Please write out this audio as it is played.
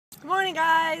Good morning,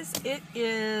 guys. It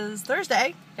is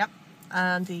Thursday. Yep.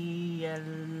 The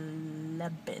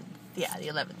 11th. Yeah, the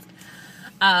 11th.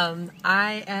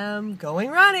 I am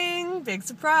going running. Big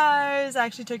surprise. I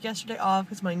actually took yesterday off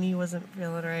because my knee wasn't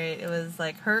feeling right. It was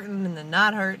like hurting and then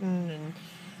not hurting, and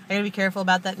I gotta be careful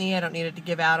about that knee. I don't need it to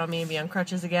give out on me and be on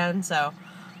crutches again. So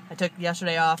I took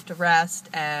yesterday off to rest,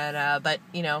 and but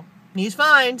you know, knee's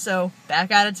fine. So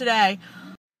back at it today.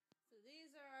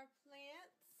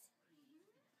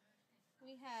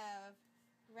 We have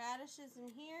radishes in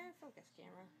here. Focus,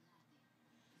 camera.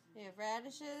 We have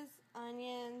radishes,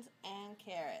 onions, and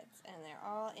carrots, and they're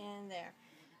all in there.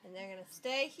 And they're going to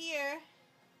stay here,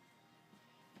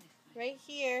 right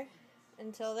here,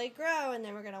 until they grow, and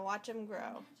then we're going to watch them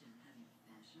grow.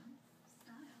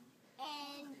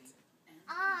 And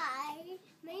I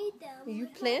made them. You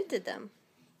planted them.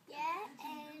 Yeah,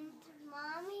 and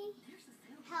Mommy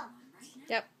helped.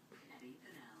 Yep.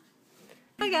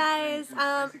 Hi guys,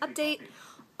 update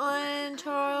on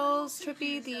Charles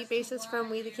Trippy, the bassist from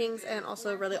We the Kings and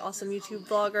also a really awesome YouTube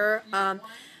vlogger.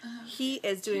 He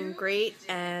is doing great,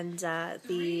 and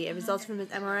the results from his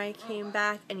MRI came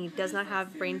back, and he does not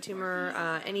have brain tumor,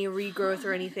 any regrowth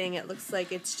or anything. It looks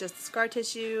like it's just scar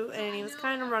tissue, and he was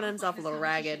kind of running himself a little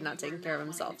ragged, not taking care of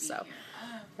himself, so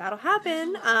that'll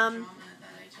happen.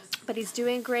 But he's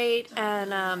doing great,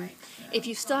 and if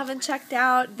you still haven't checked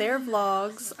out their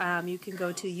vlogs, you can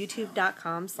go to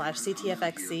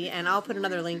youtube.com/CTFxC, and I'll put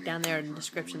another link down there in the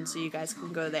description so you guys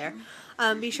can go there.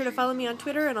 Be sure to follow me on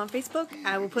Twitter and on Facebook.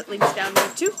 I will put links down there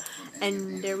too.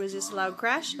 And there was just a loud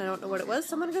crash, and I don't know what it was,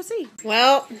 so I'm going to go see.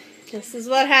 Well, this is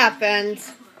what happened.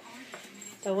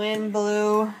 The wind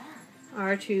blew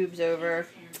our tubes over.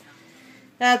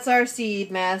 That's our seed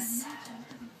mess.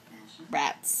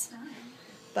 Rats.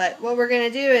 But what we're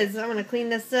going to do is I'm going to clean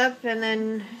this up, and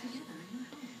then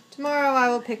tomorrow I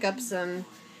will pick up some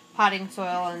potting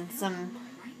soil and some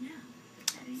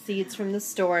seeds from the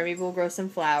store. Maybe we'll grow some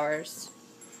flowers.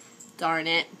 Darn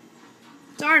it.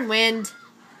 Darn wind.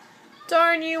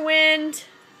 Darn you, wind.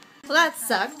 Well, that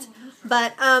sucked.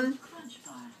 But,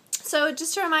 so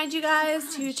just to remind you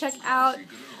guys to check out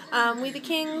We the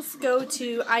Kings, go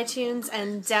to iTunes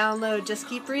and download Just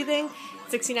Keep Breathing.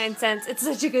 69 cents. It's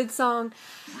such a good song.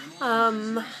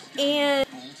 And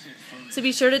so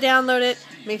be sure to download it.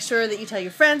 Make sure that you tell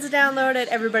your friends to download it.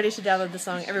 Everybody should download the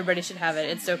song. Everybody should have it.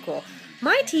 It's so cool.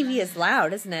 My TV is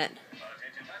loud, isn't it?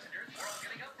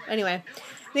 Anyway,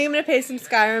 I think I'm going to play some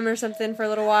Skyrim or something for a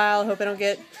little while. Hope I don't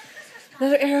get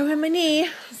another arrow in my knee,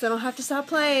 so I don't have to stop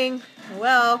playing. Oh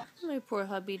well. My poor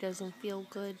hubby doesn't feel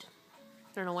good.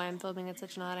 I don't know why I'm filming at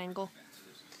such an odd angle.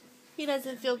 He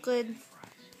doesn't feel good.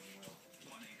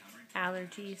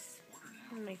 Allergies.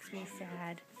 It makes me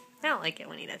sad. I don't like it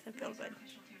when he doesn't feel good.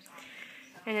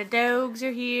 And the dogs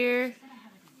are here.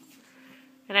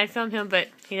 And I'd film him, but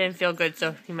he didn't feel good,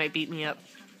 so he might beat me up.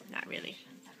 Not really.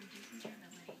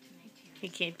 He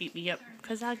can't beat me up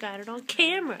because I got it on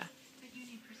camera.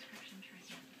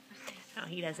 No,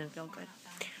 he doesn't feel good.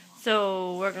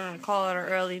 So we're going to call it our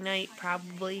early night,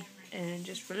 probably. And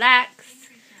just relax.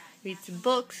 Read some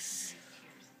books.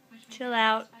 Chill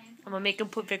out. I'm going to make him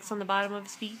put Vicks on the bottom of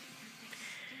his feet.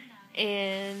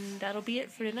 And that'll be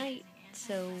it for tonight.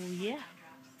 So, yeah.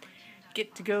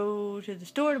 Get to go to the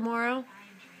store tomorrow.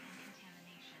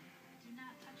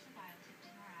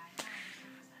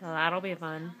 Well, that'll be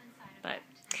fun. But,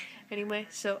 anyway,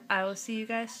 so I will see you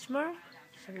guys tomorrow.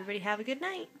 Everybody have a good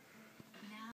night.